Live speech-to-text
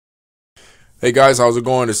Hey guys, how's it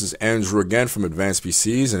going? This is Andrew again from Advanced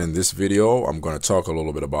PCs, and in this video, I'm going to talk a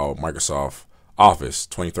little bit about Microsoft Office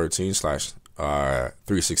 2013 slash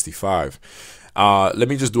 365. Let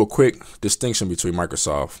me just do a quick distinction between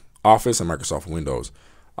Microsoft Office and Microsoft Windows.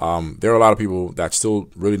 There are a lot of people that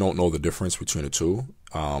still really don't know the difference between the two.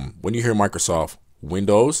 When you hear Microsoft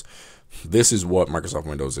Windows, this is what Microsoft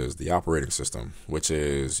Windows is: the operating system, which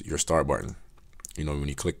is your start button. You know, when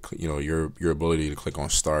you click, your ability to click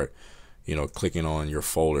on start. Clicking on your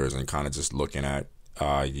folders and kind of just looking at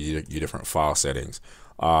your different file settings,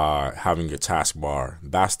 having your taskbar.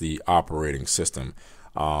 That's the operating system.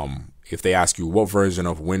 If they ask you what version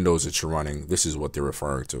of Windows that you're running, this is what they're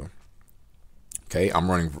referring to. Okay, I'm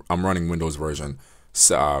running Windows version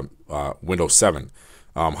Windows 7.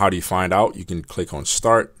 How do you find out? You can click on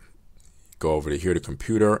Start, go over to here to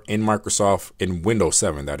Computer in Windows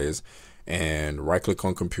 7, that is, and right click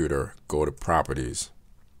on Computer, go to Properties.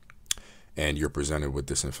 And you're presented with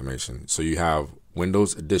this information. So you have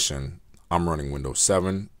Windows Edition. I'm running Windows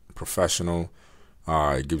 7 Professional.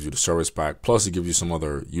 It gives you the service pack, plus it gives you some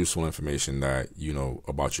other useful information that you know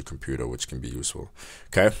about your computer, which can be useful.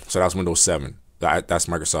 Okay, so that's Windows 7. That's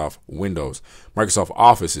Microsoft Windows. Microsoft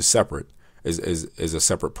Office is separate. Is a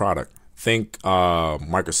separate product. Think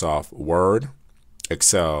Microsoft Word,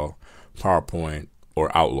 Excel, PowerPoint, or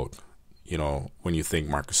Outlook. When you think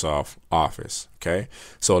Microsoft Office. Okay,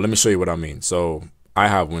 so let me show you what I mean. So I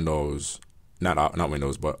have Windows, not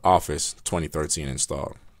Windows, but Office 2013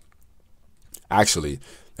 installed. Actually,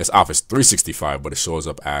 it's Office 365, but it shows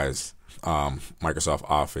up as Microsoft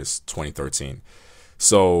Office 2013.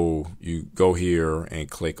 So you go here and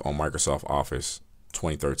click on Microsoft Office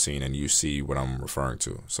 2013, and you see what I'm referring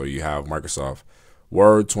to. So you have Microsoft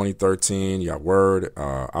Word 2013. You have Word,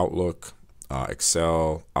 Outlook,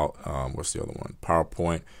 Excel, what's the other one?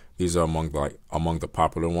 PowerPoint. These are among the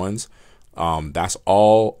popular ones. That's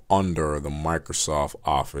all under the Microsoft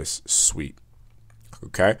Office suite.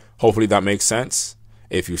 Okay, hopefully that makes sense.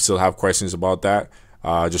 If you still have questions about that,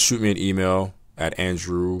 just shoot me an email at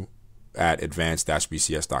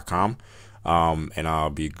andrew@advanced-pcs.com, and I'll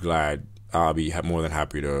be more than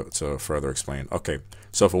happy to further explain. Okay,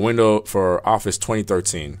 so for Office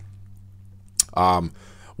 2013,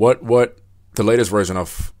 what the latest version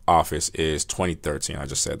of Office is 2013. I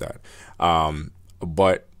just said that.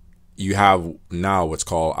 But you have now what's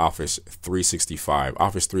called Office 365.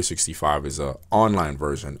 Office 365 is an online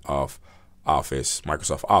version of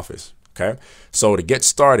Microsoft Office. Okay. So to get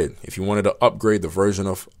started, if you wanted to upgrade the version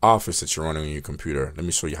of Office that you're running on your computer, let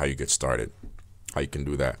me show you how you get started, how you can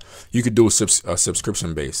do that. You could do a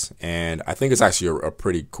subscription base. And I think it's actually a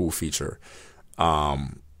pretty cool feature.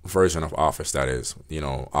 Version of Office, that is,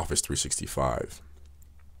 Office 365,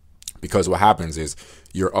 because what happens is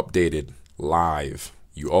you're updated live.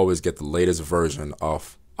 You always get the latest version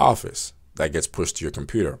of Office that gets pushed to your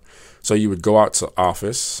computer. So you would go out to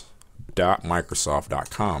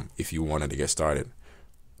office.microsoft.com if you wanted to get started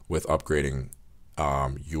with upgrading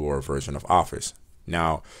your version of Office.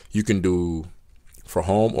 Now you can do for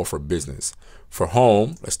home or for business. For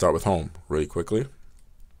home, let's start with home really quickly.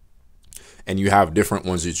 And you have different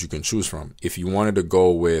ones that you can choose from. If you wanted to go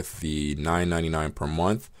with the $9.99 per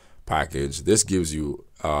month package, this gives you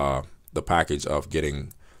the package of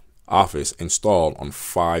getting Office installed on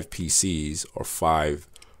 5 PCs or 5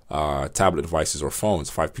 tablet devices or phones,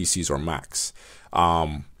 5 PCs or Macs.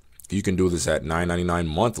 You can do this at $9.99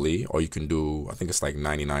 monthly, or you can do, I think it's like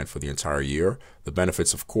 $99 for the entire year. The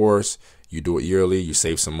benefits, of course, you do it yearly, you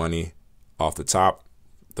save some money off the top.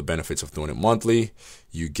 The benefits of doing it monthly,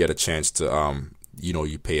 you get a chance to,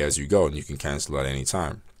 you pay as you go, and you can cancel at any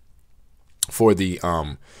time. For the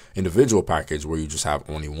individual package, where you just have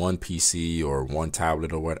only one PC or one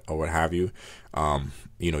tablet or what have you,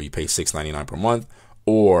 you pay $6.99 per month,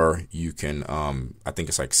 or you can, I think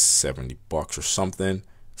it's like $70 or something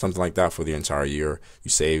like that for the entire year. You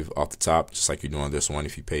save off the top, just like you do on this one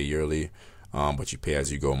if you pay yearly, but you pay as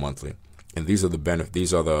you go monthly. And these are the benefits.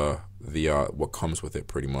 These are the what comes with it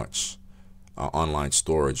pretty much. Online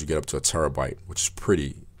storage, you get up to 1 terabyte, which is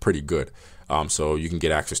pretty good. So you can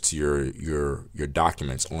get access to your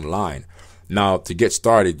documents online. Now, to get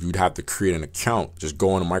started, you'd have to create an account. Just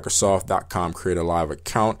go on to Microsoft.com, create a live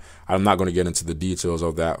account. I'm not going to get into the details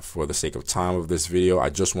of that for the sake of time of this video. I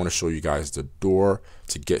just want to show you guys the door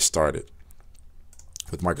to get started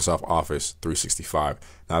with Microsoft Office 365.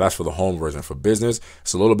 Now that's for the home version. For business,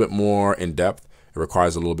 it's a little bit more in depth. It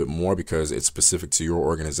requires a little bit more because it's specific to your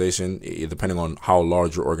organization. Depending on how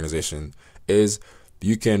large your organization is,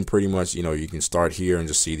 you can pretty much, you can start here and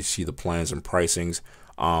just see the plans and pricings,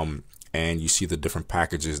 and you see the different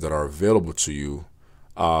packages that are available to you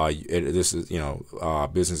This is,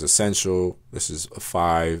 business essential. This is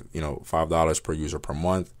 $5 per user per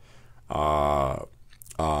month.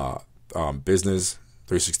 Business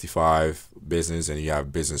 365 business, and you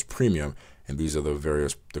have business premium, and these are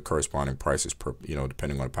the corresponding prices per,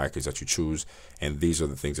 depending on the package that you choose, and these are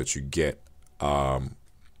the things that you get.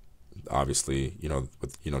 Obviously,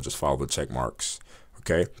 just follow the check marks.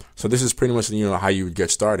 Okay, so this is pretty much how you would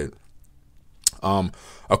get started. A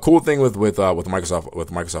cool thing with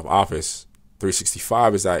Microsoft Office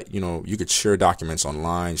 365 is that you could share documents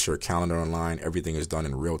online, share calendar online. Everything is done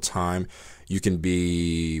in real time. You can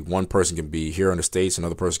be, one person can be here in the States,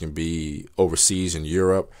 another person can be overseas in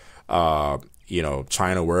Europe,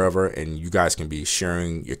 China, wherever, and you guys can be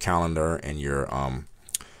sharing your calendar and your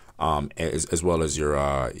as well as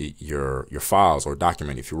your files or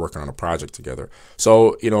document if you're working on a project together.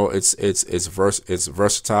 So it's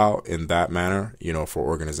versatile in that manner, for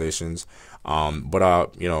organizations.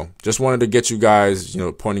 But just wanted to get you guys,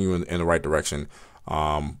 pointing you in the right direction.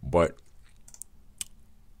 But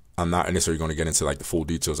I'm not necessarily going to get into like the full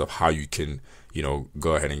details of how you can,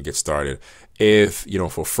 go ahead and get started. If,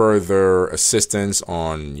 for further assistance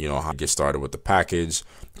on, how to get started with the package,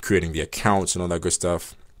 creating the accounts and all that good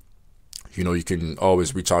stuff, you can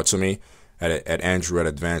always reach out to me at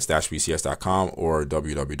Andrew@advanced-PCs.com or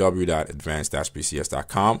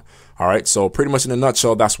www.advanced-PCs.com. All right. So pretty much in a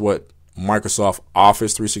nutshell, that's what Microsoft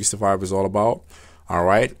Office 365 is all about. All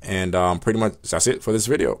right. And pretty much that's it for this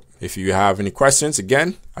video. If you have any questions,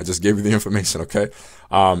 again, I just gave you the information. Okay.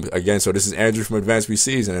 Again, so this is Andrew from Advanced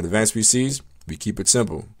PCs, and at Advanced PCs, we keep it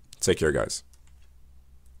simple. Take care, guys.